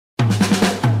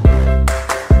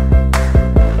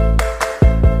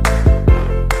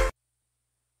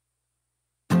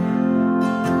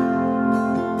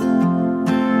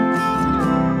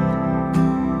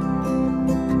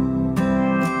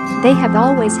They have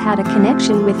always had a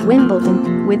connection with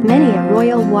Wimbledon, with many a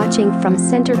royal watching from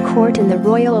centre court in the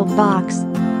royal box.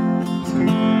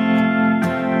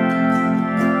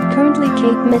 Currently,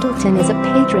 Kate Middleton is a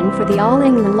patron for the All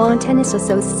England Lawn Tennis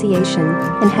Association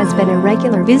and has been a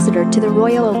regular visitor to the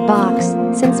royal box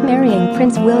since marrying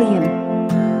Prince William.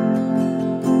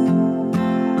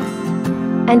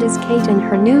 And as Kate and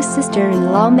her new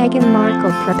sister-in-law Meghan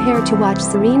Markle prepare to watch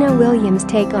Serena Williams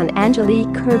take on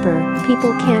Angelique Kerber,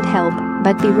 people can't help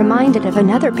but be reminded of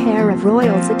another pair of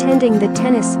royals attending the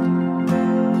tennis.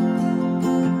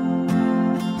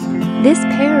 This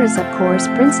pair is of course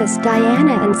Princess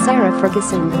Diana and Sarah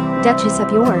Ferguson, Duchess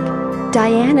of York.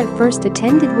 Diana first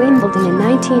attended Wimbledon in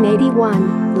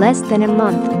 1981, less than a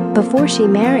month before she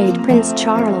married Prince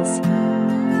Charles.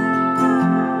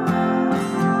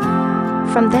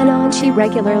 From then on, she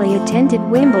regularly attended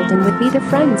Wimbledon with either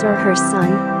friends or her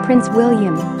son, Prince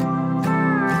William.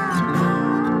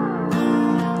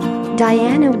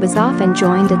 Diana was often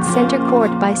joined at centre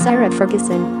court by Sarah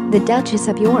Ferguson, the Duchess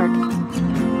of York.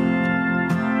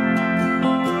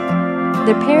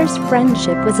 The pair's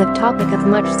friendship was a topic of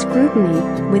much scrutiny,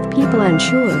 with people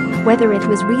unsure whether it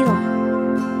was real.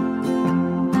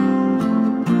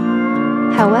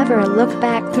 However, a look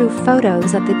back through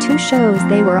photos of the two shows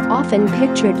they were often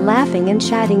pictured laughing and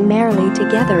chatting merrily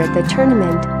together at the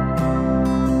tournament.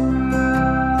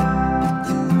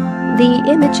 The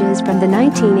images from the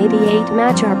 1988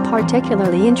 match are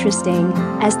particularly interesting,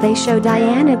 as they show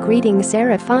Diana greeting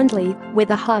Sarah fondly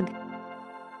with a hug.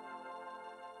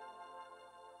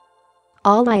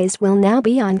 All eyes will now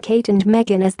be on Kate and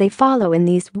Meghan as they follow in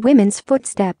these women's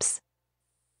footsteps.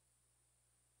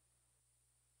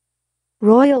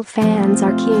 Royal fans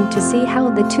are keen to see how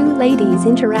the two ladies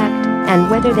interact and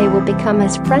whether they will become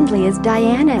as friendly as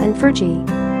Diana and Fergie.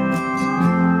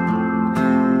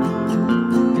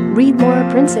 Read more.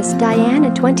 Princess Diana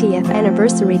 20th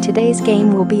anniversary. Today's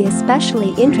game will be especially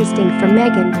interesting for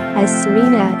Meghan, as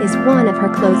Serena is one of her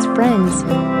close friends.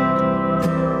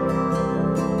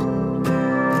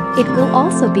 It will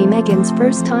also be Meghan's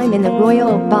first time in the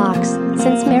royal box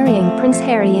since marrying Prince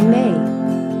Harry in May.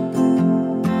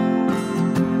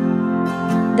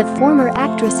 The former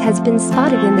actress has been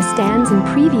spotted in the stands in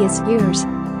previous years.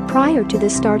 Prior to the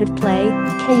start of play,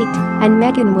 Kate and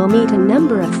Meghan will meet a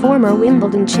number of former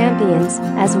Wimbledon champions,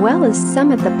 as well as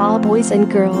some of the ball boys and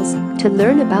girls, to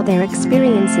learn about their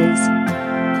experiences.